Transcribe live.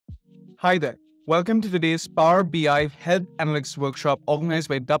Hi there. Welcome to today's Power BI Health Analytics workshop organized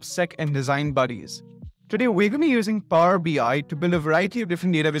by Dubsec and Design Buddies. Today, we're going to be using Power BI to build a variety of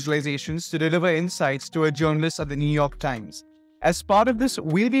different data visualizations to deliver insights to a journalist at the New York Times. As part of this,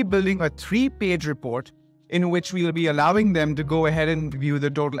 we'll be building a 3-page report in which we'll be allowing them to go ahead and view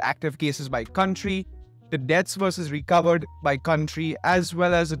the total active cases by country, the deaths versus recovered by country, as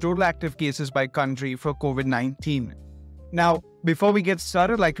well as the total active cases by country for COVID-19. Now, before we get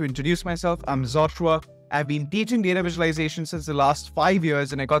started, I'd like to introduce myself. I'm Joshua. I've been teaching data visualization since the last 5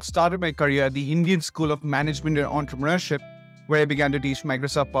 years, and I got started my career at the Indian School of Management and Entrepreneurship, where I began to teach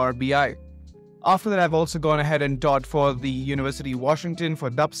Microsoft Power BI. After that, I've also gone ahead and taught for the University of Washington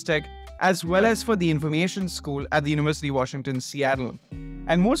for Dubsec, as well as for the Information School at the University of Washington, Seattle.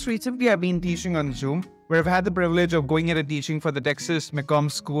 And most recently, I've been teaching on Zoom, where I've had the privilege of going in and teaching for the Texas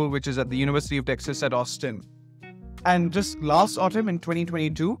McCombs School, which is at the University of Texas at Austin. And just last autumn in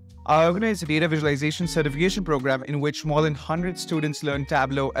 2022, I organized a data visualization certification program in which more than 100 students learned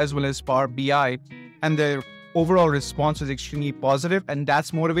Tableau as well as Power BI, and their overall response was extremely positive, and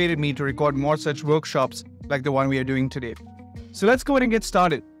that's motivated me to record more such workshops like the one we are doing today. So let's go ahead and get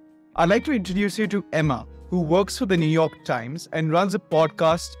started. I'd like to introduce you to Emma, who works for the New York Times and runs a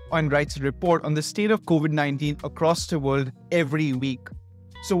podcast and writes a report on the state of COVID-19 across the world every week.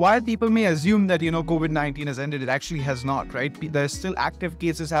 So while people may assume that, COVID-19 has ended, it actually has not, right? There's still active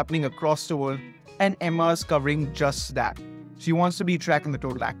cases happening across the world, and Emma is covering just that. She wants to be tracking the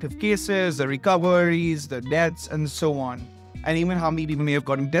total active cases, the recoveries, the deaths, and so on, and even how many people may have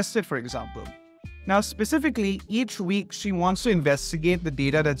gotten tested, for example. Now, specifically, each week she wants to investigate the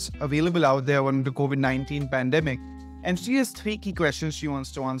data that's available out there on the COVID-19 pandemic, and she has 3 key questions she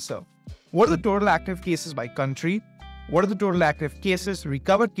wants to answer. What are the total active cases by country? What are the total active cases,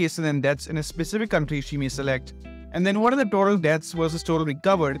 recovered cases, and deaths in a specific country she may select? And then what are the total deaths versus total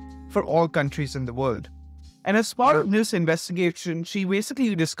recovered for all countries in the world? And as part of this investigation, she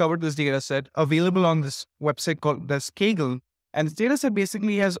basically discovered this data set available on this website called the Kaggle. And this data set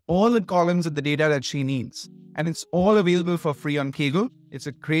basically has all the columns of the data that she needs. And it's all available for free on Kaggle. It's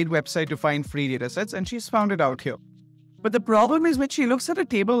a great website to find free data sets, and she's found it out here. But the problem is when she looks at a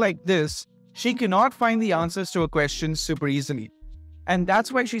table like this, she cannot find the answers to her questions super easily. And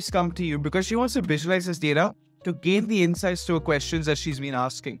that's why she's come to you, because she wants to visualize this data to gain the insights to her questions that she's been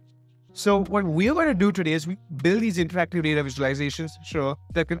asking. So what we're going to do today is we build these interactive data visualizations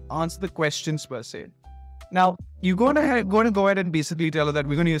that can answer the questions per se. Now, you're going to go ahead and basically tell her that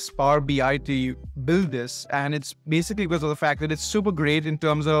we're going to use Power BI to build this. And it's basically because of the fact that it's super great in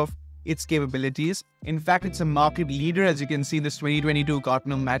terms of its capabilities. In fact, it's a market leader, as you can see in this 2022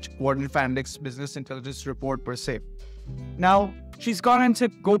 Gartner Magic Quadrant for Analytics Business Intelligence report per se. Now, she's gone and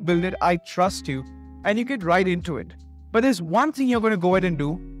said, go build it, I trust you, and you get right into it. But there's one thing you're going to go ahead and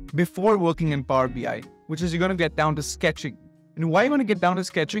do before working in Power BI, which is you're going to get down to sketching. And why are you going to get down to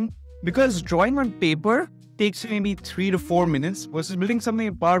sketching? Because drawing on paper takes maybe 3 to 4 minutes versus building something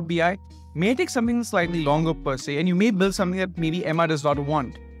in Power BI may take something slightly longer per se, and you may build something that maybe Emma does not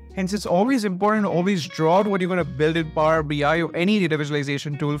want. Hence, it's always important to always draw out what you're going to build in Power BI or any data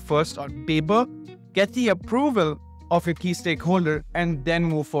visualization tool first on paper, get the approval of your key stakeholder, and then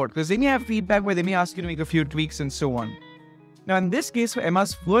move forward. Because they may have feedback where they may ask you to make a few tweaks and so on. Now, in this case, for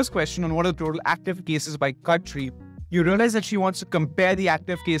Emma's first question on what are the total active cases by country, you realize that she wants to compare the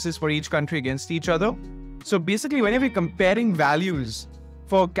active cases for each country against each other. So basically, whenever you're comparing values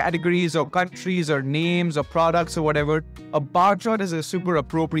for categories or countries or names or products or whatever, a bar chart is a super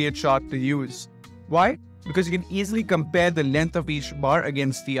appropriate chart to use. Why? Because you can easily compare the length of each bar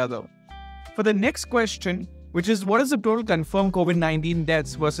against the other. For the next question, which is what is the total confirmed COVID-19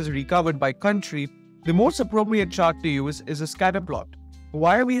 deaths versus recovered by country, the most appropriate chart to use is a scatter plot.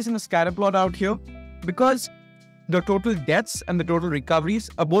 Why are we using a scatter plot out here? Because the total deaths and the total recoveries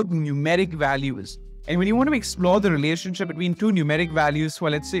are both numeric values. And when you want to explore the relationship between 2 numeric values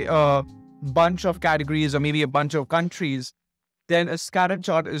for, let's say, a bunch of categories or maybe a bunch of countries, then a scatter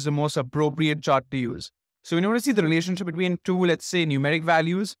chart is the most appropriate chart to use. So when you want to see the relationship between 2, let's say, numeric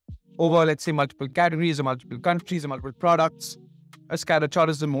values over, let's say, multiple categories or multiple countries or multiple products, a scatter chart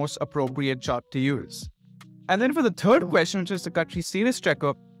is the most appropriate chart to use. And then for the third question, which is the country status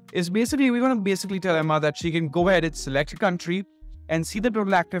checker, is basically, we're going to tell Emma that she can go ahead and select a country and see the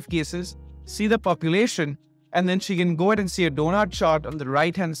total active cases, see the population, and then she can go ahead and see a donut chart on the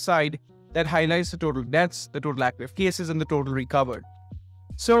right-hand side that highlights the total deaths, the total active cases, and the total recovered.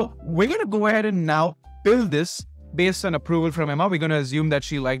 So we're going to go ahead and now build this based on approval from Emma. We're going to assume that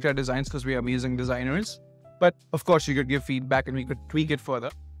she liked our designs because we are amazing designers. But of course, she could give feedback and we could tweak it further.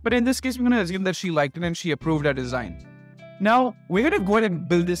 But in this case, we're going to assume that she liked it and she approved our design. Now, we're going to go ahead and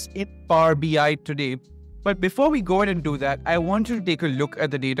build this in Power BI today. But before we go ahead and do that, I want you to take a look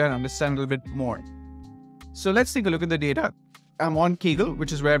at the data and understand a little bit more. So let's take a look at the data. I'm on Kaggle,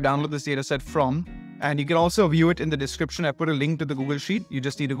 which is where I've downloaded this data set from. And you can also view it in the description. I put a link to the Google Sheet. You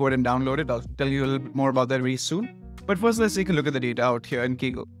just need to go ahead and download it. I'll tell you a little bit more about that very soon. But first, let's take a look at the data out here in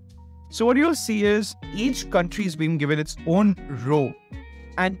Kaggle. So what you'll see is each country is being given its own row.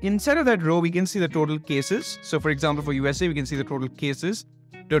 And inside of that row, we can see the total cases. So for example, for USA, we can see the total cases,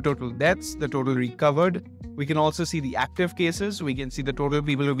 the total deaths, the total recovered. We can also see the active cases. We can see the total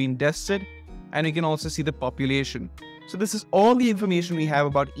people who've been tested. And we can also see the population. So this is all the information we have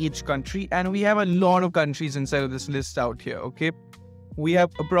about each country. And we have a lot of countries inside of this list out here, okay? We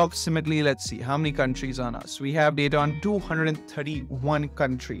have approximately, let's see, how many countries on us? We have data on 231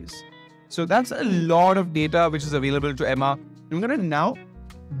 countries. So that's a lot of data which is available to Emma. I'm going to now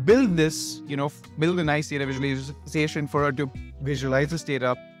build this, build a nice data visualization for her to visualize this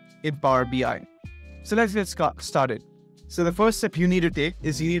data in Power BI. So let's get started. So the first step you need to take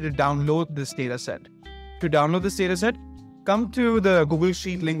is you need to download this data set. To download this data set, come to the Google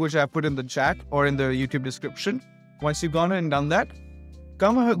Sheet link which I put in the chat or in the YouTube description. Once you've gone and done that,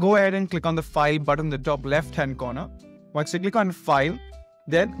 go ahead and click on the File button in the top left-hand corner. Once you click on File,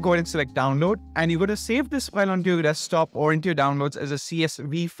 then go ahead and select Download, and you're going to save this file onto your desktop or into your downloads as a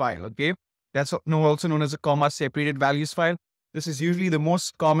CSV file, okay? That's also known as a comma-separated values file. This is usually the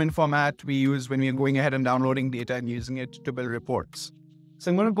most common format we use when we're going ahead and downloading data and using it to build reports.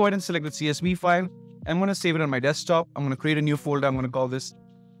 So I'm going to go ahead and select the CSV file. I'm going to save it on my desktop. I'm going to create a new folder. I'm going to call this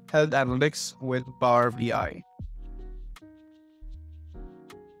Health Analytics with Power BI.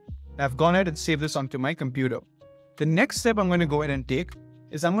 I've gone ahead and saved this onto my computer. The next step I'm going to go ahead and take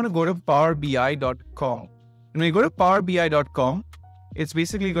is I'm going to go to powerbi.com. And when you go to powerbi.com, it's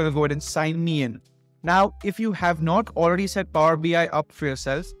basically going to go ahead and sign me in. Now, if you have not already set Power BI up for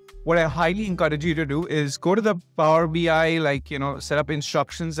yourself, what I highly encourage you to do is go to the Power BI, setup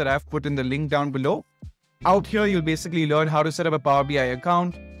instructions that I've put in the link down below. Out here, you'll basically learn how to set up a Power BI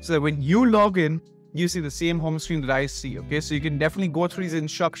account so that when you log in, you see the same home screen that I see, okay? So you can definitely go through these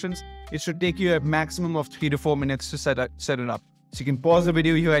instructions. It should take you a maximum of 3 to 4 minutes to set it up. So you can pause the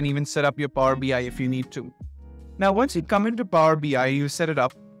video here and even set up your Power BI if you need to. Now, once you come into Power BI, you set it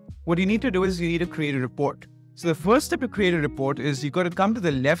up. What you need to do is you need to create a report. So the first step to create a report is you got to come to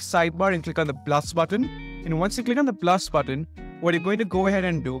the left sidebar and click on the plus button. And once you click on the plus button, what you're going to go ahead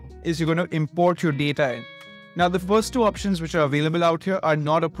and do is you're going to import your data in. Now, the first two options which are available out here are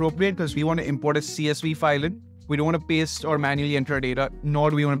not appropriate because we want to import a CSV file in. We don't want to paste or manually enter our data, nor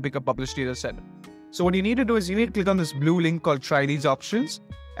do we want to pick a published data set. So what you need to do is you need to click on this blue link called Try These Options.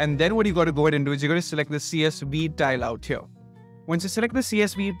 And then what you got to go ahead and do is you're going to select the CSV tile out here. Once you select the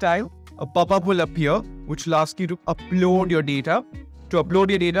CSV tile, a pop-up will appear, which will ask you to upload your data. To upload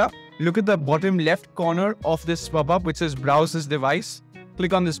your data, look at the bottom left corner of this pop-up, which says Browse this device.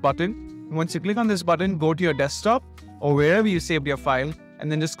 Click on this button. Once you click on this button, go to your desktop or wherever you saved your file,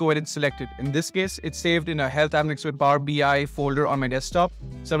 and then just go ahead and select it. In this case, it's saved in a Health Analytics with Power BI folder on my desktop.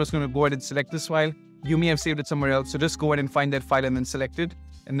 So I'm just going to go ahead and select this file. You may have saved it somewhere else, so just go ahead and find that file and then select it.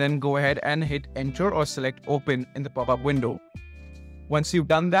 And then go ahead and hit Enter or select Open in the pop-up window. Once you've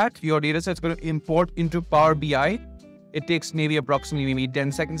done that, your data set is going to import into Power BI. It takes approximately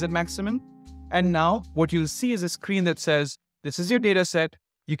 10 seconds at maximum. And now what you'll see is a screen that says, this is your data set.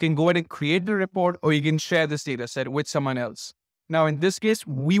 You can go ahead and create the report, or you can share this data set with someone else. Now, in this case,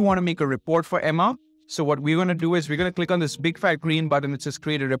 we want to make a report for Emma. So what we're going to do is we're going to click on this big fat green button that says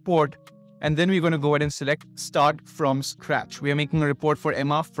Create a Report. And then we're going to go ahead and select Start from Scratch. We are making a report for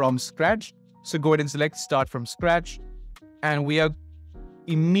Emma from scratch. So go ahead and select Start from Scratch. And we are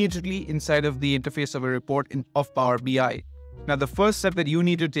immediately inside of the interface of a report of Power BI. Now, the first step that you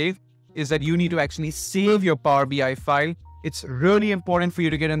need to take is that you need to actually save your Power BI file. It's really important for you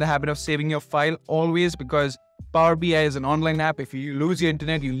to get in the habit of saving your file always, because Power BI is an online app. If you lose your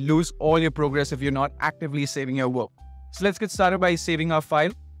internet, you lose all your progress if you're not actively saving your work. So let's get started by saving our file.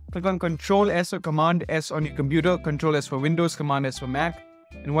 Click on Control S or Command S on your computer. Control S for Windows, Command S for Mac.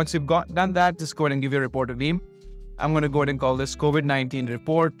 And once you've done that, just go ahead and give your report a name. I'm going to go ahead and call this COVID-19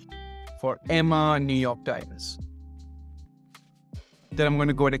 report for Emma, New York Times. Then I'm going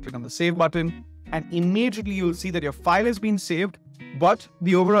to go ahead and click on the Save button. And immediately you'll see that your file has been saved, but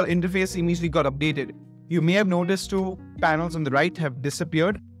the overall interface immediately got updated. You may have noticed 2 panels on the right have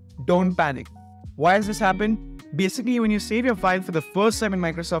disappeared. Don't panic. Why has this happened? Basically, when you save your file for the first time in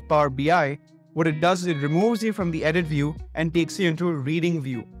Microsoft Power BI, what it does is it removes you from the edit view and takes you into a reading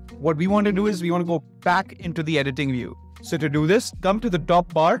view. What we want to do is we want to go back into the editing view. So to do this, come to the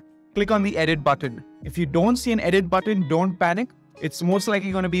top bar, click on the edit button. If you don't see an edit button, don't panic. It's most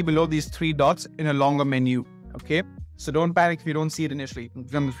likely going to be below these 3 dots in a longer menu. Okay, so don't panic if you don't see it initially.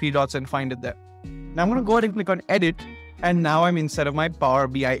 Click on the 3 dots and find it there. Now I'm going to go ahead and click on edit, and now I'm inside of my Power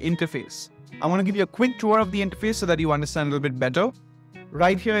BI interface. I want to give you a quick tour of the interface so that you understand a little bit better.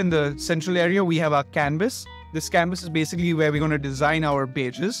 Right here in the central area, we have our canvas. This canvas is basically where we're going to design our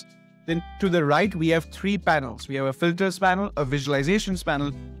pages. Then to the right, we have 3 panels. We have a filters panel, a visualizations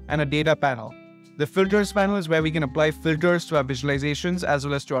panel, and a data panel. The filters panel is where we can apply filters to our visualizations as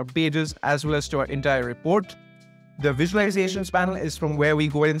well as to our pages as well as to our entire report. The visualizations panel is from where we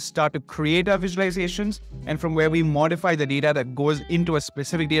go ahead and start to create our visualizations and from where we modify the data that goes into a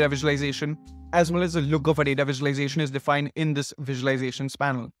specific data visualization, as well as the look of a data visualization is defined in this visualizations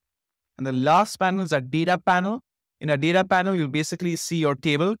panel. And the last panel is our data panel. In our data panel, you'll basically see your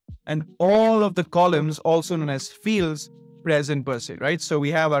table and all of the columns, also known as fields, present per se, right? So we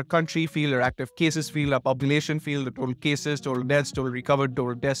have our country field, our active cases field, our population field, the total cases, total deaths, total recovered,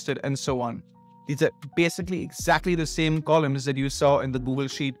 total tested, and so on. These are basically exactly the same columns that you saw in the Google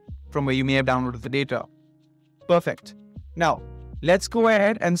Sheet from where you may have downloaded the data. Perfect. Now, let's go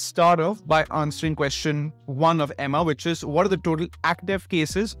ahead and start off by answering question 1 of Emma, which is what are the total active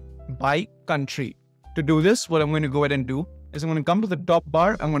cases by country? To do this, what I'm going to go ahead and do is I'm going to come to the top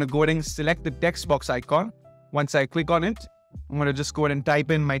bar. I'm going to go ahead and select the text box icon. Once I click on it, I'm going to just go ahead and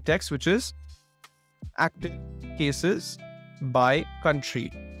type in my text, which is active cases by country.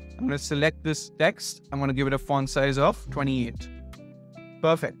 I'm going to select this text. I'm going to give it a font size of 28.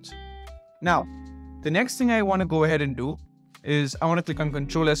 Perfect. Now, the next thing I want to go ahead and do is I want to click on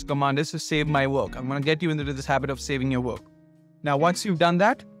Control S Command S to save my work. I'm going to get you into this habit of saving your work. Now, once you've done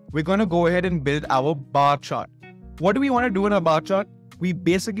that, we're going to go ahead and build our bar chart. What do we want to do in a bar chart? We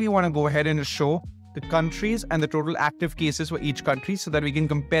basically want to go ahead and show the countries and the total active cases for each country so that we can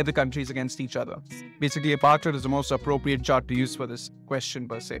compare the countries against each other. Basically, a bar chart is the most appropriate chart to use for this question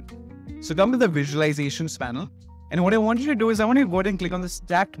per se. So come to the visualizations panel. And what I want you to do is I want you to go ahead and click on the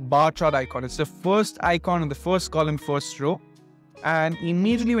stacked bar chart icon. It's the first icon in the first column, first row. And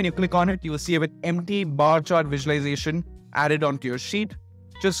immediately when you click on it, you will see an empty bar chart visualization added onto your sheet.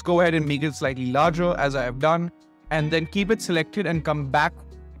 Just go ahead and make it slightly larger as I have done, and then keep it selected and come back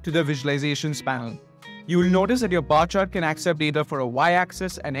to the visualizations panel. You will notice that your bar chart can accept data for a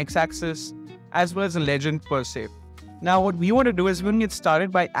y-axis and x-axis, as well as a legend per se. Now what we want to do is we're going to get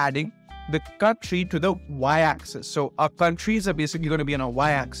started by adding the country to the y-axis. So our countries are basically going to be on a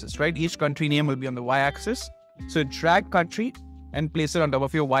y-axis, right? Each country name will be on the y-axis. So drag country and place it on top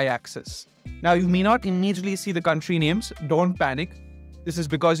of your y-axis. Now you may not immediately see the country names. Don't panic. This is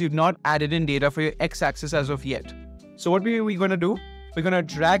because you've not added in data for your x-axis as of yet. So what are we going to do? We're going to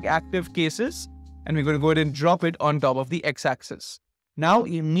drag active cases and we're going to go ahead and drop it on top of the x-axis. Now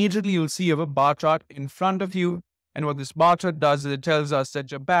immediately you'll see you have a bar chart in front of you. And what this bar chart does is it tells us that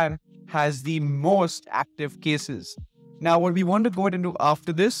Japan has the most active cases. Now what we want to go ahead and do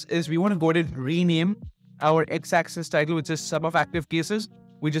after this is we want to go ahead and rename our x-axis title, which is sum of active cases.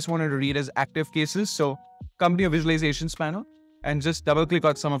 We just wanted to read as active cases. So come to your visualizations panel and just double click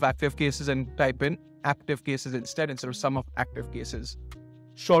on sum of active cases and type in active cases instead of sum of active cases.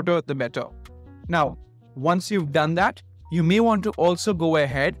 Shorter the better. Now, once you've done that, you may want to also go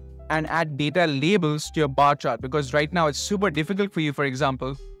ahead and add data labels to your bar chart, because right now it's super difficult for you, for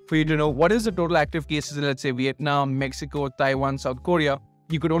example, for you to know what is the total active cases in, let's say, Vietnam, Mexico, Taiwan, South Korea.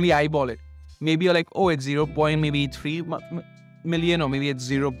 You could only eyeball it. Maybe you're like, oh, it's 0.3 million or maybe it's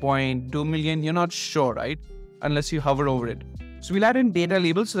 0.2 million. You're not sure, right? Unless you hover over it. So we'll add in data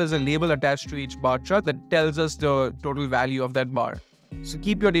labels. So there's a label attached to each bar chart that tells us the total value of that bar. So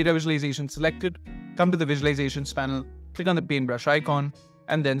keep your data visualization selected, come to the visualizations panel, click on the paintbrush icon,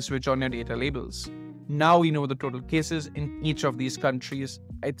 and then switch on your data labels. Now we know the total cases in each of these countries.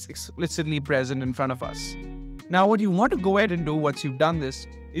 It's explicitly present in front of us. Now what you want to go ahead and do once you've done this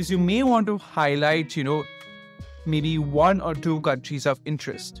is you may want to highlight, maybe 1 or 2 countries of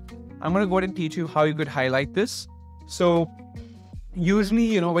interest. I'm going to go ahead and teach you how you could highlight this. So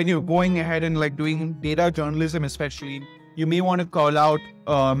usually, when you're going ahead and like doing data journalism, especially, you may want to call out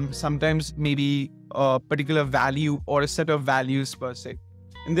sometimes maybe a particular value or a set of values per se.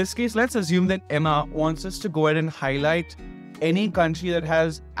 In this case, let's assume that Emma wants us to go ahead and highlight any country that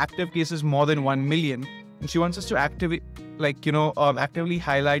has active cases more than 1 million. And she wants us to actively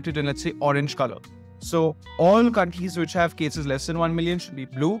highlight it in, let's say, orange color. So all countries which have cases less than 1 million should be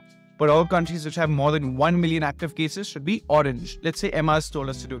blue, but all countries which have more than 1 million active cases should be orange. Let's say Emma has told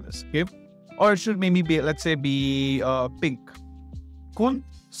us to do this, okay? Or it should maybe be, let's say, pink. Cool.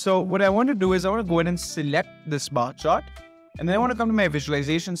 So what I want to do is I want to go ahead and select this bar chart. And then I want to come to my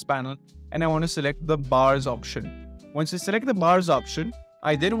visualizations panel. and I want to select the bars option. Once you select the bars option,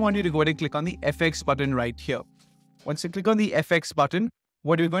 I then want you to go ahead and click on the FX button right here. Once you click on the FX button,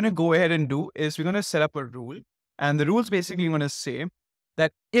 what we're going to go ahead and do is we're going to set up a rule. And the rule is basically going to say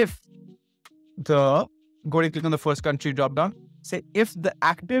that if go ahead and click on the first country dropdown, say if the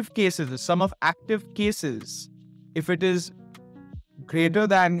active cases, the sum of active cases, if it is greater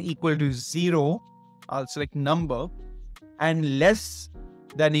than equal to 0, I'll select number, and less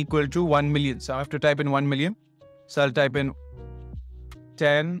than equal to 1 million. So I have to type in 1 million. So I'll type in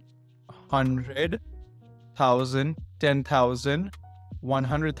 10, 100, 1,000, 10,000,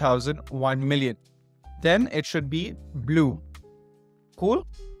 100,000, 1 million. Then it should be blue. Cool.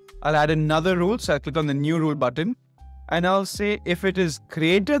 I'll add another rule. So I'll click on the new rule button and I'll say if it is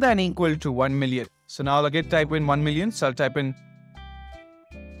greater than equal to 1 million. So now I'll again type in 1 million. So I'll type in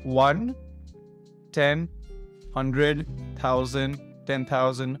 1, 10, 100, 1,000,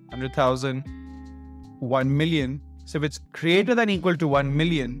 10,000, 100,000, 1 million. So if it's greater than equal to 1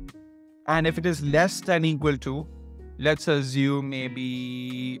 million, and if it is less than equal to, let's assume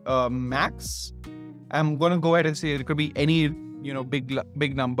maybe max, I'm going to go ahead and say it could be any,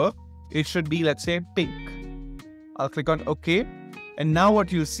 big number. It should be, let's say, pink. I'll click on OK. And now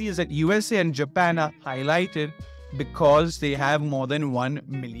what you'll see is that USA and Japan are highlighted because they have more than 1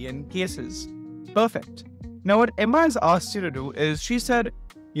 million cases. Perfect. Now what Emma has asked you to do is she said,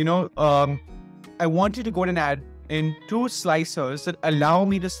 I want you to go ahead and add in 2 slicers that allow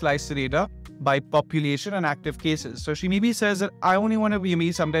me to slice the data by population and active cases. So she maybe says that I only want to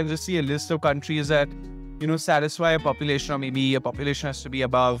maybe sometimes just see a list of countries that, satisfy a population, or maybe a population has to be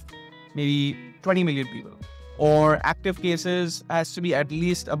above maybe 20 million people. Or active cases has to be at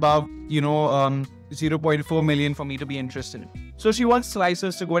least above, 0.4 million for me to be interested in. So she wants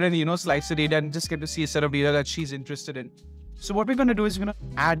slicers to go ahead and, slice the data and just get to see a set of data that she's interested in. So what we're going to do is we're going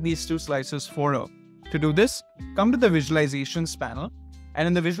to add these 2 slicers for her. To do this, come to the visualizations panel. And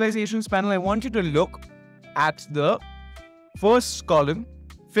in the visualizations panel, I want you to look at the first column,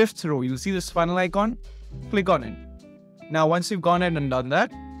 5th row. You'll see this funnel icon. Click on it. Now, once you've gone ahead and done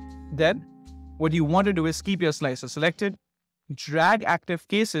that, then what you want to do is keep your slicer selected, drag active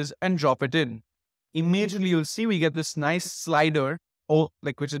cases and drop it in. Immediately, you'll see we get this nice slider,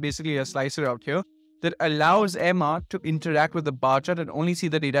 which is basically a slicer out here, that allows Emma to interact with the bar chart and only see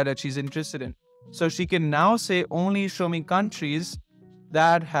the data that she's interested in. So she can now say only show me countries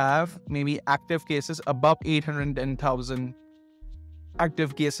that have maybe active cases above 810,000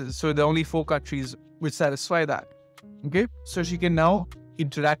 active cases. So there are only 4 countries which satisfy that. Okay, so she can now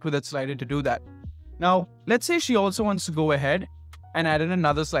interact with that slider to do that. Now, let's say she also wants to go ahead and add in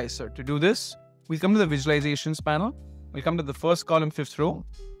another slicer. To do this, we come to the visualizations panel. We come to the first column, 5th row,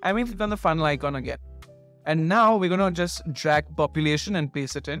 and we click on the funnel icon again. And now we're going to just drag population and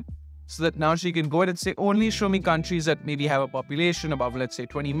paste it in, so that now she can go ahead and say, only show me countries that maybe have a population above, let's say,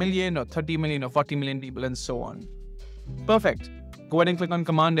 20 million or 30 million or 40 million people and so on. Perfect. Go ahead and click on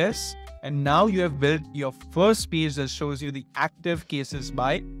Command S. And now you have built your first page that shows you the active cases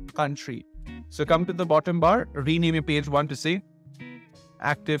by country. So come to the bottom bar, rename your page 1 to say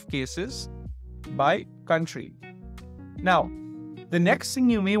active cases by country. Now, the next thing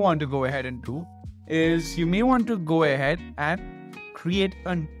you may want to go ahead and do is you may want to go ahead and create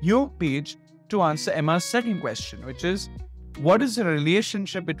a new page to answer Emma's second question, which is, what is the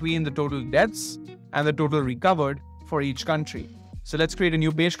relationship between the total deaths and the total recovered for each country? So let's create a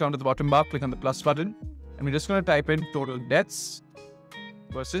new page, come to the bottom bar, click on the plus button, and we're just going to type in total deaths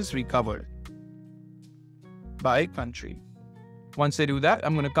versus recovered by country. Once I do that,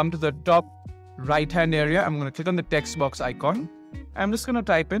 I'm going to come to the top right-hand area. I'm going to click on the text box icon. I'm just going to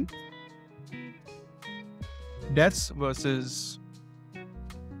type in deaths versus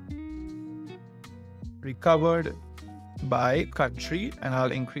recovered by country, and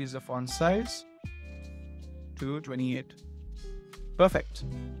I'll increase the font size to 28. Perfect.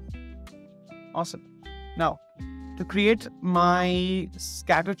 Awesome. Now, to create my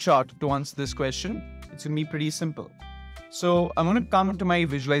scatter chart to answer this question, it's going to be pretty simple. So I'm going to come to my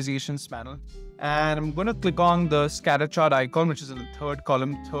visualizations panel and I'm going to click on the scatter chart icon, which is in the 3rd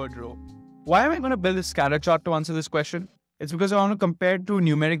column, 3rd row. Why am I going to build a scatter chart to answer this question? It's because I want to compare 2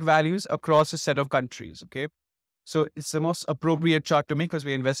 numeric values across a set of countries. Okay. So it's the most appropriate chart to make because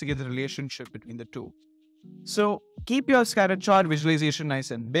we investigate the relationship between the 2. So keep your scatter chart visualization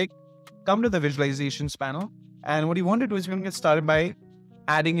nice and big. Come to the visualizations panel. And what you want to do is you're going to get started by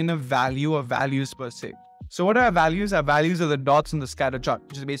adding in a value or values per se. So what are our values? Our values are the dots in the scatter chart,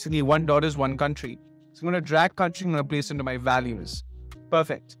 which is basically 1 dot is 1 country. So I'm going to drag country, I'm going to place into my values.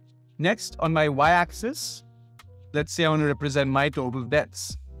 Perfect. Next, on my y-axis, let's say I want to represent my total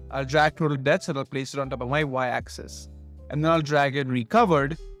deaths. I'll drag total deaths and I'll place it on top of my y-axis. And then I'll drag in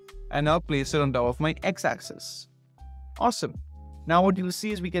recovered and I'll place it on top of my x-axis. Awesome. Now what you'll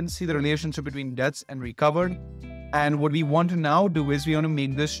see is we can see the relationship between deaths and recovered. And what we want to now do is we want to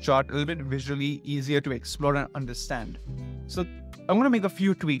make this chart a little bit visually easier to explore and understand. So I'm going to make a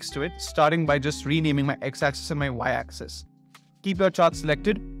few tweaks to it, starting by just renaming my x-axis and my y-axis. Keep your chart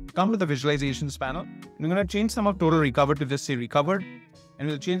selected, come to the visualizations panel. I'm going to change sum of total recovered to just say recovered. And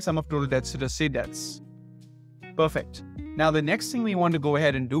we'll change sum of total deaths to just say deaths. Perfect. Now the next thing we want to go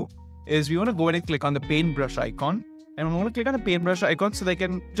ahead and do is we want to go ahead and click on the paintbrush icon. And we want to click on the paintbrush icon so they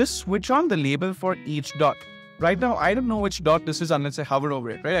can just switch on the label for each dot. Right now, I don't know which dot this is unless I hover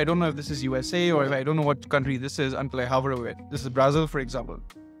over it, right? I don't know if this is USA or if I don't know what country this is until I hover over it. This is Brazil, for example.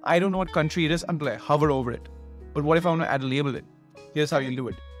 I don't know what country it is until I hover over it. But what if I want to add a label in? Here's how you do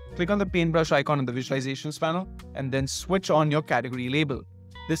it. Click on the paintbrush icon in the visualizations panel and then switch on your category label.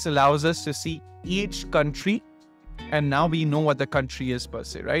 This allows us to see each country and now we know what the country is per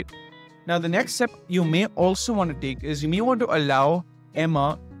se, right? Now, the next step you may also want to take is you may want to allow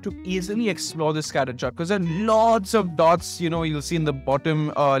Emma to easily explore the scatter chart because there are lots of dots, you'll see in the bottom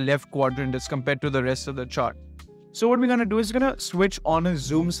left quadrant as compared to the rest of the chart. So what we're going to do is we're going to switch on a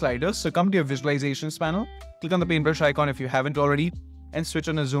zoom slider. So come to your visualizations panel, click on the paintbrush icon if you haven't already, and switch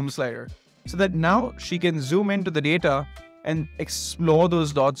on a zoom slider so that now she can zoom into the data and explore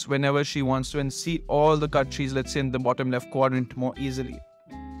those dots whenever she wants to and see all the countries, let's say in the bottom left quadrant more easily.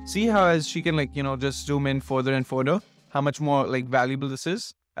 See how as she can just zoom in further and further, how much more valuable this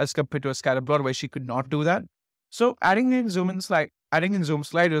is as compared to a scatter plot where she could not do that. So adding in zoom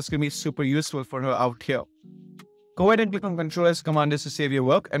sliders can be super useful for her out here. Go ahead and click on Ctrl S Command S to save your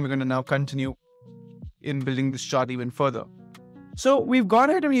work, and we're going to now continue in building this chart even further. So we've gone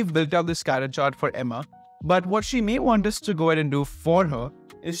ahead and we've built out the scatter chart for Emma, but what she may want us to go ahead and do for her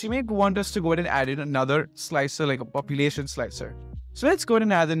is she may want us to go ahead and add in another slicer, like a population slicer. So let's go ahead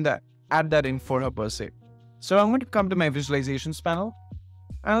and add that in for her per se. So I'm going to come to my visualizations panel,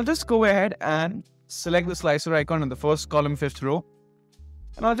 and I'll just go ahead and select the slicer icon in the first column, 5th row,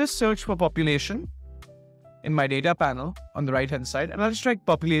 and I'll just search for population in my data panel on the right hand side, and I'll just drag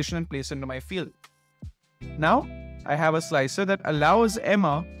population and place it into my field. Now I have a slicer that allows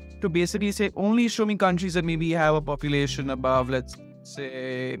Emma to basically say only show me countries that maybe have a population above, let's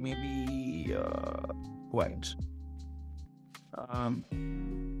say maybe what?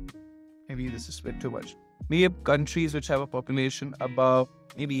 Maybe this is a bit too much. Maybe countries which have a population above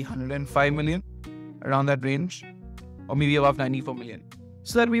maybe 105 million, around that range, or maybe above 94 million.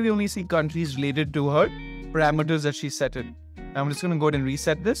 So that way we only see countries related to her parameters that she set in. Now I'm just going to go ahead and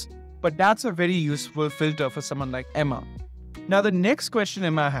reset this, but that's a very useful filter for someone like Emma. Now the next question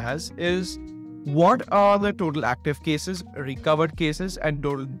Emma has is, what are the total active cases, recovered cases, and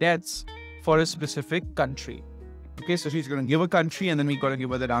total deaths for a specific country? Okay, so she's going to give a country and then we got to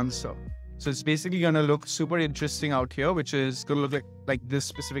give her that answer. So it's basically going to look super interesting out here, which is going to look like this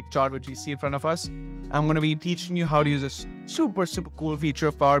specific chart which we see in front of us. I'm going to be teaching you how to use this super cool feature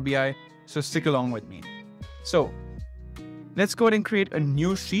of Power BI, so stick along with me. So let's go ahead and create a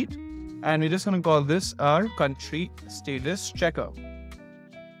new sheet, and we're just going to call this our country status checker.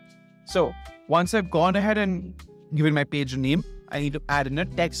 So once I've gone ahead and given my page a name, I need to add in a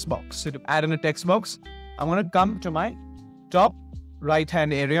text box. So to add in a text box, I'm going to come to my top right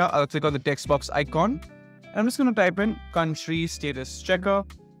hand area. I'll click on the text box icon, and I'm just going to type in country status checker,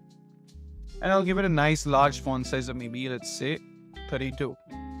 and I'll give it a nice large font size of maybe, let's say 32,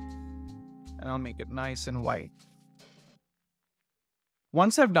 and I'll make it nice and white.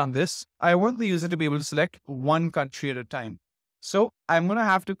 Once I've done this, I want the user to be able to select one country at a time. So I'm going to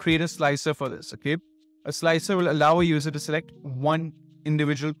have to create a slicer for this. Okay, a slicer will allow a user to select one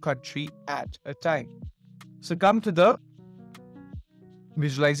individual country at a time. So come to the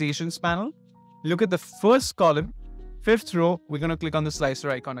visualizations panel, look at the first column, 5th row, we're going to click on the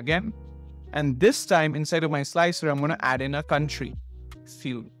slicer icon again. And this time inside of my slicer, I'm going to add in a country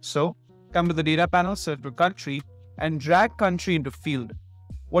field. So come to the data panel, search for country, and drag country into field.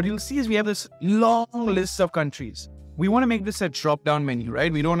 What you'll see is we have this long list of countries. We want to make this a drop-down menu,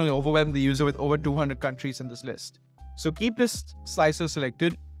 right? We don't want to overwhelm the user with over 200 countries in this list. So keep this slicer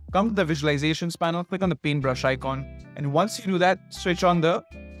selected, come to the visualizations panel, click on the paintbrush icon, and once you do that, switch on the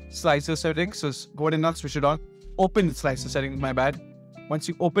slicer settings. So go ahead and not switch it on, open the slicer settings, my bad. Once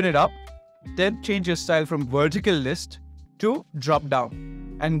you open it up, then change your style from vertical list to drop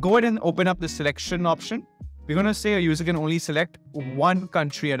down, and go ahead and open up the selection option. We're going to say a user can only select one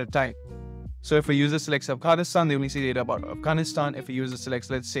country at a time. So if a user selects Afghanistan, they only see data about Afghanistan. If a user selects,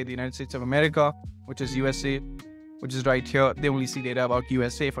 let's say, the United States of America, which is USA, which is right here. They only see data about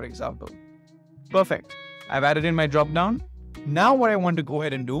USA, for example. Perfect. I've added in my drop down. Now what I want to go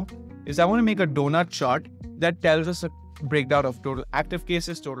ahead and do is I want to make a donut chart that tells us a breakdown of total active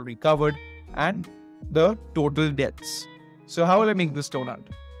cases, total recovered, and the total deaths. So how will I make this donut?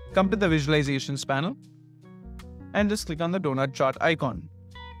 Come to the visualizations panel and just click on the donut chart icon.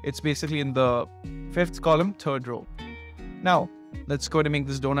 It's basically in the 5th column, 3rd row. Now, let's go ahead and make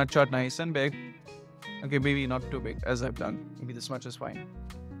this donut chart nice and big. Okay, maybe not too big as I've done. Maybe this much is fine.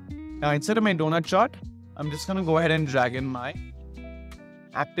 Now, instead of my donut chart, I'm just going to go ahead and drag in my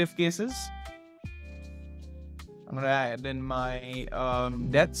active cases. I'm going to add in my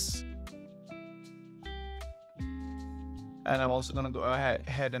deaths. And I'm also going to go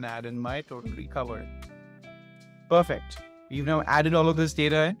ahead and add in my total recovered. Perfect. We've now added all of this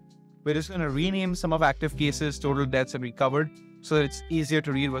data in. We're just going to rename some of active cases, total deaths, and recovered so that it's easier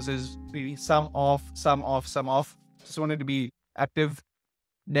to read versus maybe sum of, sum of, sum of. Just want it to be active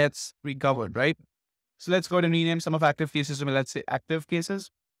deaths, recovered, right? So let's go ahead and rename some of active cases to, let's say, active cases.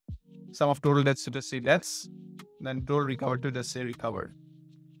 Sum of total deaths to just say deaths. Then total recovered to just say recovered.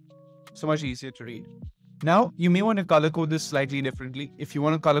 So much easier to read. Now, you may want to color code this slightly differently. If you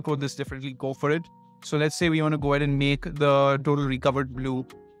want to color code this differently, go for it. So let's say we want to go ahead and make the total recovered blue.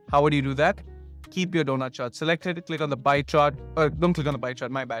 How would you do that? Keep your donut chart selected, click on the pie chart, don't click on the pie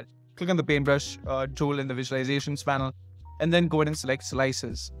chart, my bad. Click on the paintbrush tool in the visualizations panel, and then go ahead and select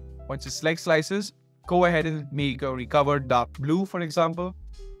slices. Once you select slices, go ahead and make your recovered dark blue, for example.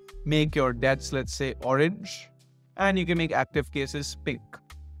 Make your deaths, let's say, orange, and you can make active cases pink.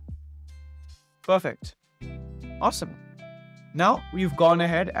 Perfect. Awesome. Now we've gone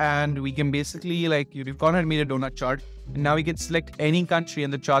ahead and we can basically we've gone ahead and made a donut chart. And now we can select any country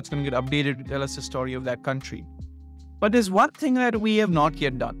and the chart's going to get updated to tell us the story of that country. But there's one thing that we have not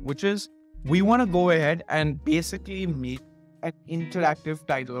yet done, which is we want to go ahead and basically make an interactive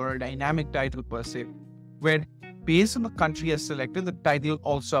title or a dynamic title per se, where based on the country as selected, the title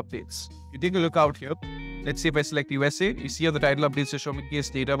also updates. You take a look out here. Let's say if I select USA, you see how the title updates to show me case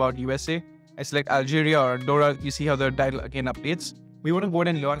data about USA. I select Algeria or Andorra, you see how the title again updates. We want to go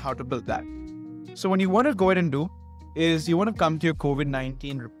ahead and learn how to build that. So what you want to go ahead and do is you want to come to your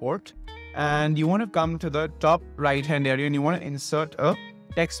COVID-19 report and you want to come to the top right hand area and you want to insert a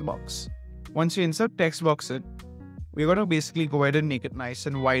text box. Once you insert text box in, we're going to basically go ahead and make it nice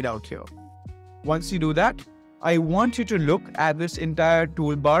and wide out here. Once you do that, I want you to look at this entire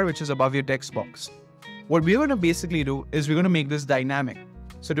toolbar which is above your text box. What we're going to basically do is we're going to make this dynamic.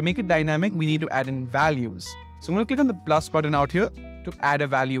 So to make it dynamic, we need to add in values. So I'm going to click on the plus button out here to add a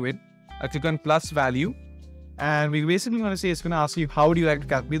value in. I'll click on plus value. And we're basically going to say, it's going to ask you, how do you like to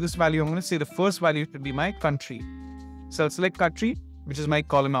calculate this value? I'm going to say the first value should be my country. So I'll select country, which is my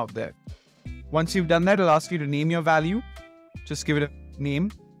column out there. Once you've done that, it'll ask you to name your value. Just give it a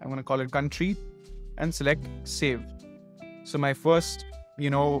name. I'm going to call it country and select save. So my first,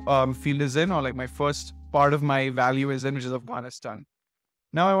 field is in, or like my first part of my value is in, which is Afghanistan.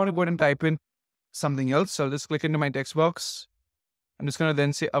 Now I want to go ahead and type in something else. So I'll just click into my text box. I'm just going to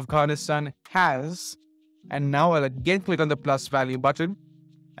then say Afghanistan has, and now I'll again click on the plus value button.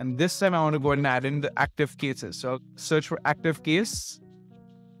 And this time I want to go ahead and add in the active cases. So I'll search for active case.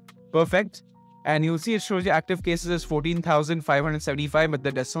 Perfect. And you'll see it shows you active cases as 14,575 at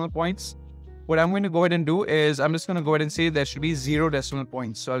the decimal points. What I'm going to go ahead and do is I'm just going to go ahead and say there should be 0 decimal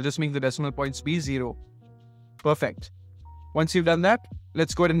points. So I'll just make the decimal points be 0. Perfect. Once you've done that,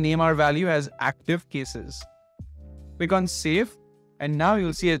 let's go ahead and name our value as active cases. Click on save. And now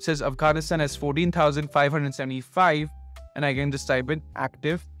you'll see it says Afghanistan has 14,575. And I can just type in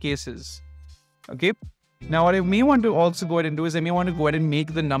active cases. Okay. Now what I may want to also go ahead and do is I may want to go ahead and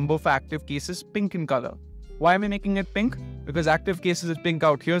make the number for active cases pink in color. Why am I making it pink? Because active cases is pink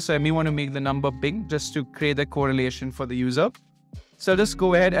out here. So I may want to make the number pink just to create the correlation for the user. So I'll just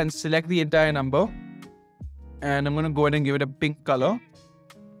go ahead and select the entire number. And I'm going to go ahead and give it a pink color.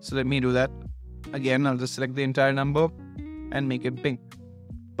 So let me do that. Again, I'll just select the entire number and make it pink.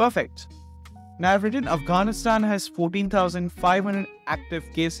 Perfect. Now I've written Afghanistan has 14,500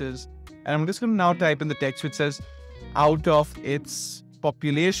 active cases. And I'm just going to now type in the text which says out of its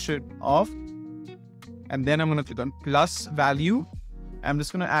population of, and then I'm going to click on plus value. I'm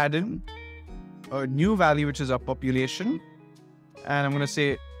just going to add in a new value which is our population. And I'm going to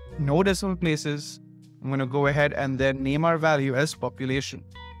say no decimal places. I'm going to go ahead and then name our value as population.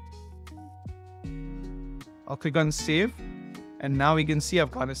 I'll click on save. And now we can see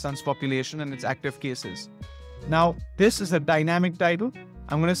Afghanistan's population and its active cases. Now, this is a dynamic title.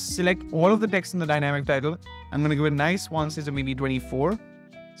 I'm going to select all of the text in the dynamic title. I'm going to give it a nice font size of maybe 24.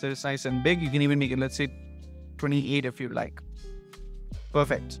 So it's nice and big. You can even make it, let's say, 28 if you like.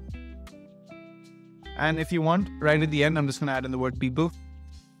 Perfect. And if you want, right at the end, I'm just going to add in the word people.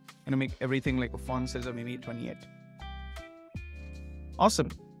 I'm going to make everything like a font size of maybe 28. Awesome.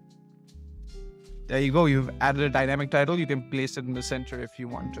 There you go. You've added a dynamic title. You can place it in the center if you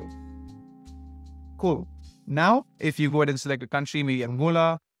want to. Cool. Now, if you go ahead and select a country, maybe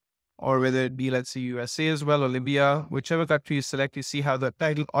Angola, or whether it be, let's say, USA as well, or Libya, whichever country you select, you see how the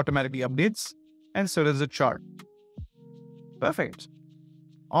title automatically updates, and so does the chart. Perfect.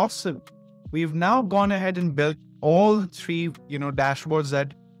 Awesome. We've now gone ahead and built all three, dashboards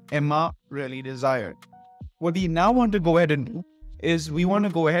that Emma really desired. What we now want to go ahead and do is we want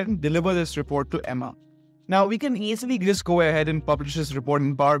to go ahead and deliver this report to Emma. Now, we can easily just go ahead and publish this report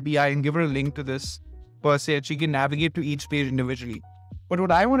in Power BI and give her a link to this per se, and she can navigate to each page individually. But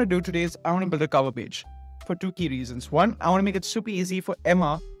what I want to do today is I want to build a cover page for two key reasons. One, I want to make it super easy for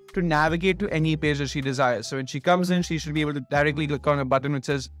Emma to navigate to any page that she desires. So when she comes in, she should be able to directly click on a button which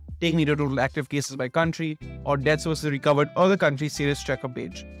says, take me to total active cases by country, or dead sources recovered, or the country status checker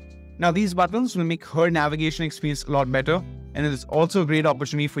page. Now, these buttons will make her navigation experience a lot better. And it is also a great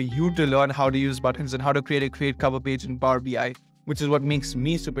opportunity for you to learn how to use buttons and how to create a great cover page in Power BI, which is what makes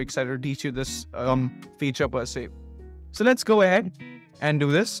me super excited to teach you this feature per se. So let's go ahead and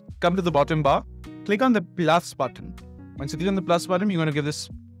do this. Come to the bottom bar, click on the plus button. Once you click on the plus button, you're going to give this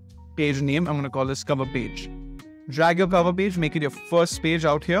page name. I'm going to call this cover page. Drag your cover page, make it your first page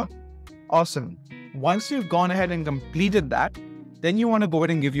out here. Awesome. Once you've gone ahead and completed that, then you want to go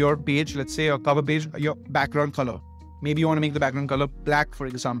ahead and give your page, let's say your cover page, your background color. Maybe you want to make the background color black, for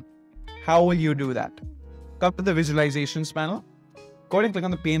example. How will you do that? Come to the visualizations panel, go ahead and click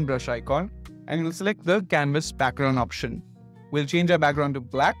on the paintbrush icon, and you'll select the canvas background option. We'll change our background to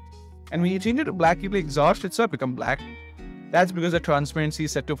black, and when you change it to black, you'll exhaust it so it become black. That's because the transparency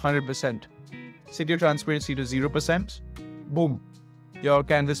is set to 100%. Set your transparency to 0%. Boom. Your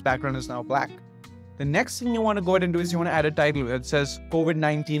canvas background is now black. The next thing you want to go ahead and do is you want to add a title that says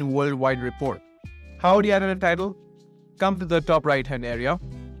COVID-19 Worldwide Report. How do you add a title? Come to the top right hand area,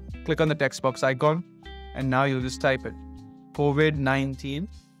 click on the text box icon, and now you'll just type it. COVID-19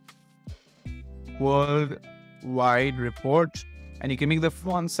 Worldwide Report. And you can make the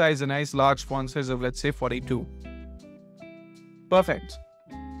font size a nice large font size of, let's say, 42. Perfect.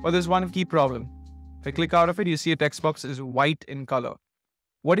 But there's one key problem. If I click out of it, you see a text box is white in color.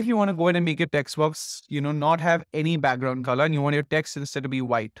 What if you want to go ahead and make your text box, not have any background color, and you want your text instead to be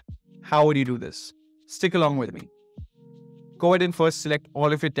white? How would you do this? Stick along with me. Go ahead and first select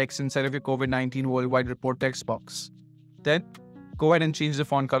all of your text inside of your COVID-19 Worldwide Report text box. Then, go ahead and change the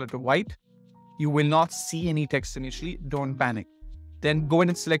font color to white. You will not see any text initially. Don't panic. Then go ahead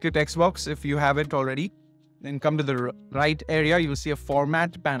and select your text box if you haven't already. Then come to the right area. You will see a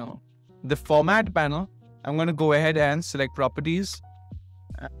format panel. The format panel, I'm going to go ahead and select properties.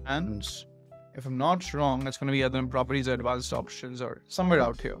 And if I'm not wrong, it's going to be other than properties or advanced options or somewhere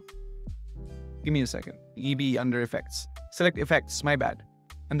out here. Give me a second. EB under effects. Select effects, my bad.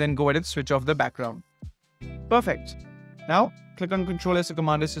 And then go ahead and switch off the background. Perfect. Now, click on Control S or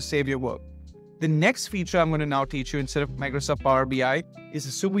Command S to save your work. The next feature I'm going to now teach you instead of Microsoft Power BI is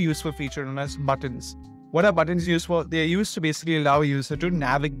a super useful feature known as buttons. What are buttons used for? They're used to basically allow a user to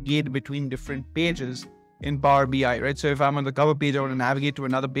navigate between different pages in Power BI, right? So if I'm on the cover page, I want to navigate to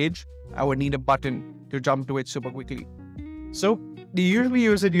another page, I would need a button to jump to it super quickly. So they usually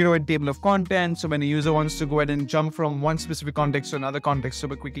use it, in table of contents. So when a user wants to go ahead and jump from one specific context to another context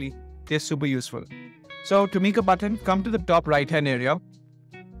super quickly, they're super useful. So to make a button, come to the top right-hand area.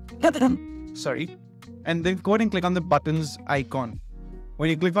 Sorry. And then go ahead and click on the buttons icon. When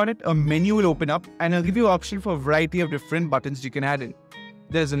you click on it, a menu will open up and it'll give you an option for a variety of different buttons you can add in.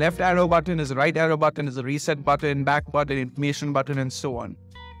 There's a left arrow button, there's a right arrow button, there's a reset button, back button, information button, and so on.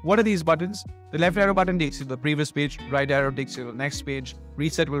 What are these buttons? The left arrow button takes you to the previous page, right arrow takes you to the next page,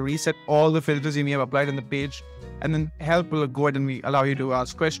 reset will reset all the filters you may have applied on the page, and then help will go ahead and allow you to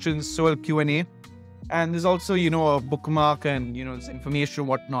ask questions, so will Q&A. And there's also, a bookmark and, information,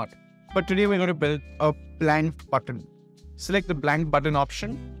 whatnot. But today we're going to build a blank button. Select the blank button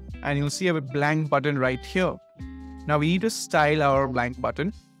option, and you'll see a blank button right here. Now we need to style our blank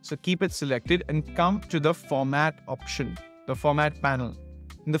button. So keep it selected and come to the format option, the format panel.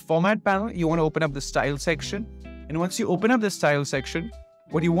 In the format panel, you want to open up the style section. And once you open up the style section,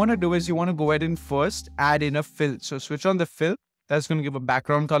 what you want to do is you want to go ahead and first add in a fill. So switch on the fill. That's going to give a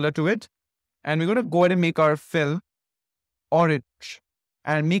background color to it. And we're going to go ahead and make our fill orange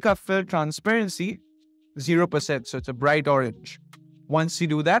and make our fill transparency 0%. So it's a bright orange. Once you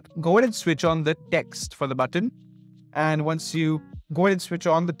do that, go ahead and switch on the text for the button. And once you go ahead and switch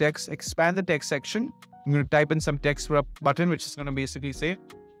on the text, expand the text section I'm going to type in some text for a button, which is going to basically say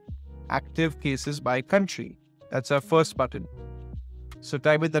active cases by country. That's our first button. So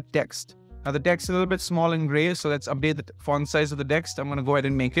type in the text. Now the text is a little bit small and gray, so let's update the font size of the text. I'm going to go ahead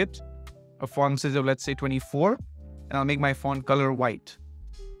and make it a font size of, let's say, 24, and I'll make my font color white.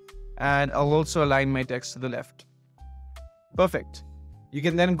 And I'll also align my text to the left. Perfect. You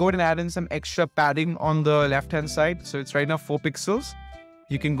can then go ahead and add in some extra padding on the left-hand side. So it's right now 4 pixels.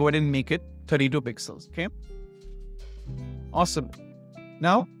 You can go ahead and make it 32 pixels, okay? Awesome.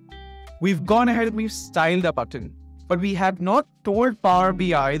 Now, we've gone ahead and we've styled a button, but we have not told Power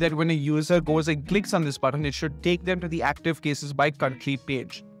BI that when a user goes and clicks on this button, it should take them to the active cases by country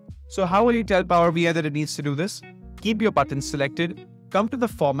page. So how will you tell Power BI that it needs to do this? Keep your button selected, come to the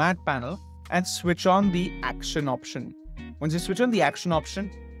Format panel, and switch on the Action option. Once you switch on the Action option,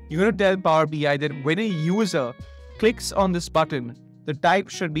 you're going to tell Power BI that when a user clicks on this button, the type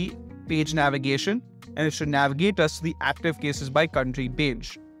should be page navigation, and it should navigate us to the active cases by country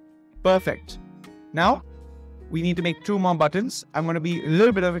page. Perfect. Now, we need to make 2 more buttons. I'm going to be a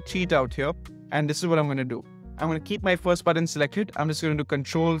little bit of a cheat out here, and this is what I'm going to do. I'm going to keep my first button selected. I'm just going to do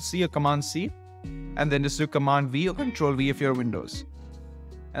Control-C or Command-C, and then just do Command-V or Control-V if you're Windows.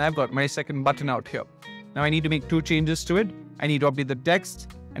 And I've got my second button out here. Now I need to make 2 changes to it. I need to update the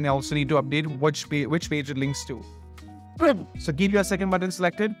text, and I also need to update which page it links to. So keep your second button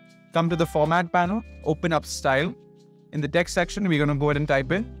selected, come to the Format panel, open up Style. In the text section, we're going to go ahead and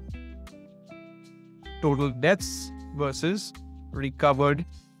type in total deaths versus recovered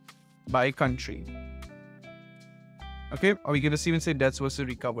by country. Okay, or we can just even say deaths versus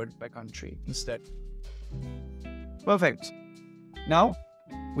recovered by country instead. Perfect. Now,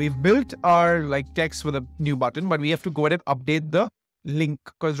 we've built our text with a new button, but we have to go ahead and update the link,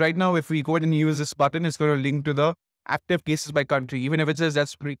 because right now if we go ahead and use this button, it's going to link to the active cases by country. Even if it says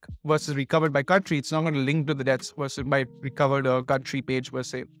deaths versus recovered by country, it's not going to link to the deaths versus by recovered country page per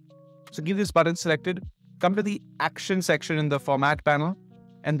se. So keep this button selected, come to the Action section in the Format panel,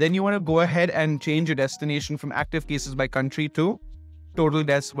 and then you want to go ahead and change your destination from active cases by country to total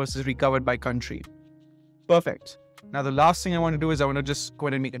deaths versus recovered by country. Perfect. Now the last thing I want to do is I want to just go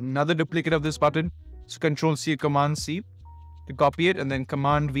ahead and make another duplicate of this button. So Control-C or Command-C to copy it, and then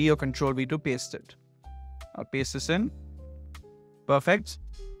Command-V or Control-V to paste it. I'll paste this in. Perfect.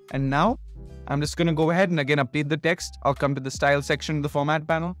 And now I'm just going to go ahead and again update the text. I'll come to the Style section of the Format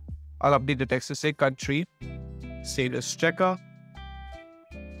panel. I'll update the text to say Country Status Checker.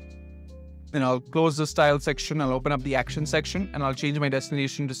 Then I'll close the Style section. I'll open up the Action section, and I'll change my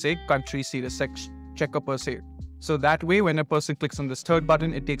destination to say Country Status Checker per se. So that way, when a person clicks on this third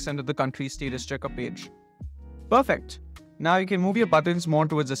button, it takes them to the Country Status Checker page. Perfect. Now you can move your buttons more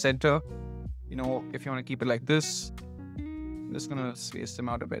towards the center. You know, if you want to keep it like this, I'm just going to space them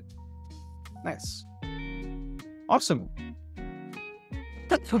out a bit. Nice. Awesome.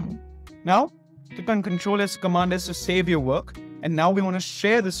 Now, click on Control-S, Command-S to save your work. And now we want to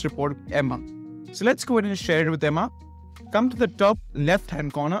share this report with Emma. So let's go ahead and share it with Emma. Come to the top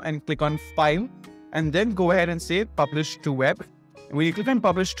left-hand corner and click on File. And then go ahead and say Publish to Web. And when you click on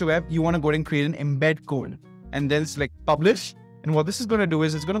Publish to Web, you want to go ahead and create an embed code. And then select Publish. And what this is going to do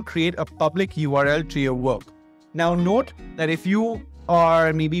is it's going to create a public URL to your work. Now note that if you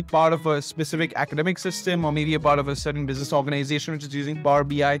are maybe part of a specific academic system or maybe a part of a certain business organization which is using Power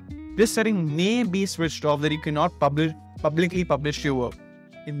BI, this setting may be switched off that you cannot publicly publish your work.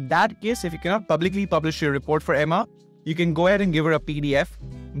 In that case, if you cannot publicly publish your report for Emma, you can go ahead and give her a PDF.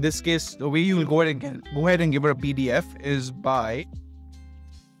 In this case, the way you will go ahead and give her a PDF is by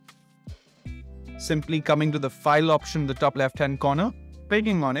simply coming to the File option in the top left-hand corner,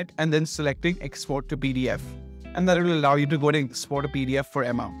 clicking on it, and then selecting Export to PDF. And that will allow you to go ahead and export a PDF for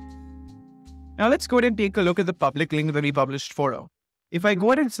Emma. Now let's go ahead and take a look at the public link that we published for her. If I go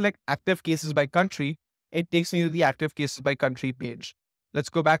ahead and select Active Cases by Country, it takes me to the Active Cases by Country page. Let's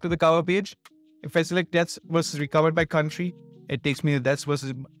go back to the cover page. If I select Deaths versus Recovered by Country, it takes me to Deaths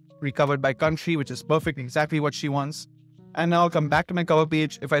versus Recovered by Country, which is perfect, exactly what she wants. And now I'll come back to my cover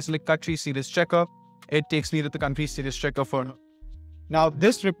page. If I select Country Status Checker, it takes me to the Country Status Checker for her. Now,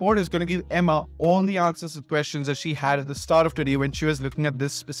 this report is going to give Emma all the answers to questions that she had at the start of today when she was looking at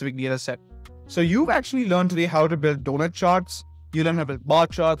this specific data set. So you've actually learned today how to build donut charts, you learned how to build bar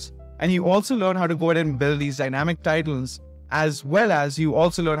charts, and you also learn how to go ahead and build these dynamic titles, as well as you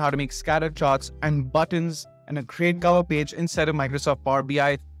also learn how to make scatter charts and buttons and a great cover page inside of Microsoft Power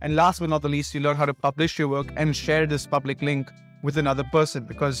BI. And last but not the least, you learn how to publish your work and share this public link with another person,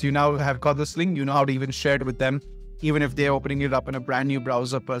 because you now have got this link, you know how to even share it with them, even if they're opening it up in a brand new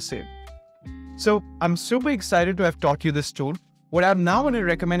browser per se. So I'm super excited to have taught you this tool. What I'm now going to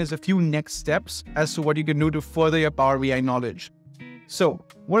recommend is a few next steps as to what you can do to further your Power BI knowledge. So,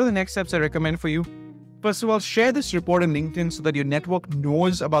 what are the next steps I recommend for you? First of all, share this report on LinkedIn so that your network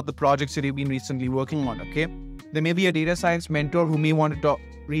knows about the projects that you've been recently working on, okay? There may be a data science mentor who may want to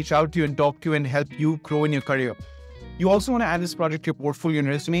reach out to you and talk to you and help you grow in your career. You also want to add this project to your portfolio and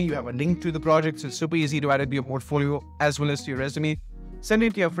resume. You have a link to the project, so it's super easy to add it to your portfolio as well as to your resume. Send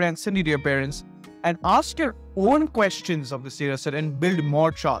it to your friends, send it to your parents, and ask your own questions of this data set and build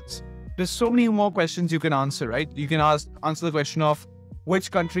more charts. There's so many more questions you can answer, right? You can answer the question of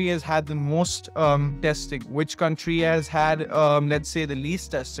which country has had the most testing, which country has had, let's say, the least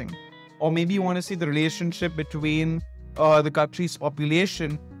testing. Or maybe you want to see the relationship between the country's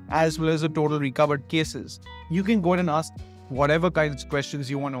population as well as the total recovered cases. You can go ahead and ask whatever kinds of questions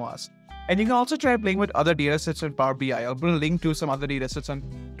you want to ask. And you can also try playing with other datasets in Power BI. I'll put a link to some other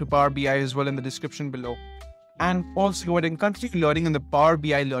datasets to Power BI as well in the description below. And also go ahead and continue learning on the Power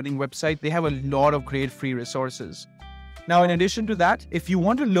BI Learning website. They have a lot of great free resources. Now, in addition to that, if you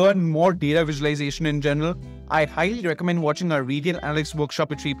want to learn more data visualization in general, I highly recommend watching our Retail Analytics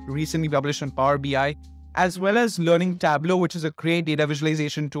workshop, which we recently published on Power BI, as well as learning Tableau, which is a great data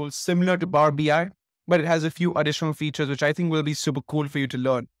visualization tool similar to Power BI, but it has a few additional features, which I think will be super cool for you to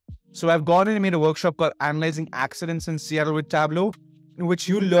learn. So I've gone in and made a workshop called Analyzing Accidents in Seattle with Tableau, in which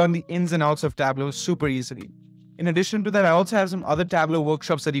you learn the ins and outs of Tableau super easily. In addition to that, I also have some other Tableau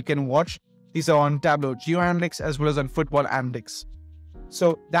workshops that you can watch. These are on Tableau Geoanalytics as well as on Football Analytics.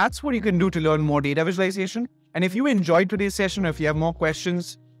 So that's what you can do to learn more data visualization. And if you enjoyed today's session, or if you have more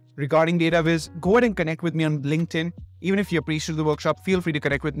questions regarding data viz, go ahead and connect with me on LinkedIn. Even if you appreciate the workshop, feel free to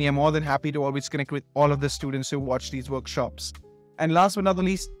connect with me. I'm more than happy to always connect with all of the students who watch these workshops. And last but not the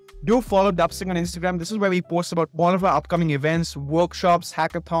least, do follow Dubsec on Instagram. This is where we post about all of our upcoming events, workshops,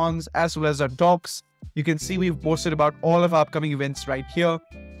 hackathons, as well as our talks. You can see we've posted about all of our upcoming events right here.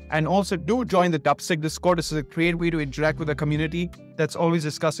 And also do join the Dubsec Discord. This is a great way to interact with the community that's always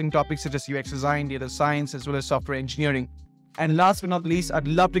discussing topics such as UX design, data science, as well as software engineering. And last but not least, I'd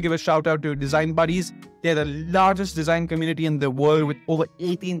love to give a shout out to Design Buddies. They're the largest design community in the world with over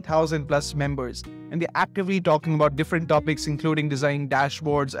 18,000 plus members. And they're actively talking about different topics, including designing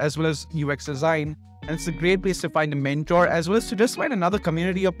dashboards as well as UX design. And it's a great place to find a mentor as well as to just find another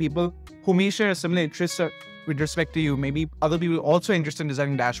community of people who may share a similar interest with respect to you. Maybe other people also interested in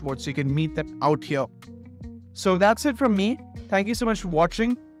designing dashboards, so you can meet them out here. So that's it from me. Thank you so much for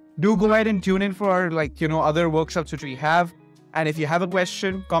watching. Do go ahead and tune in for our other workshops which we have. And if you have a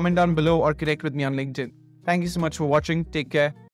question, comment down below or connect with me on LinkedIn. Thank you so much for watching. Take care.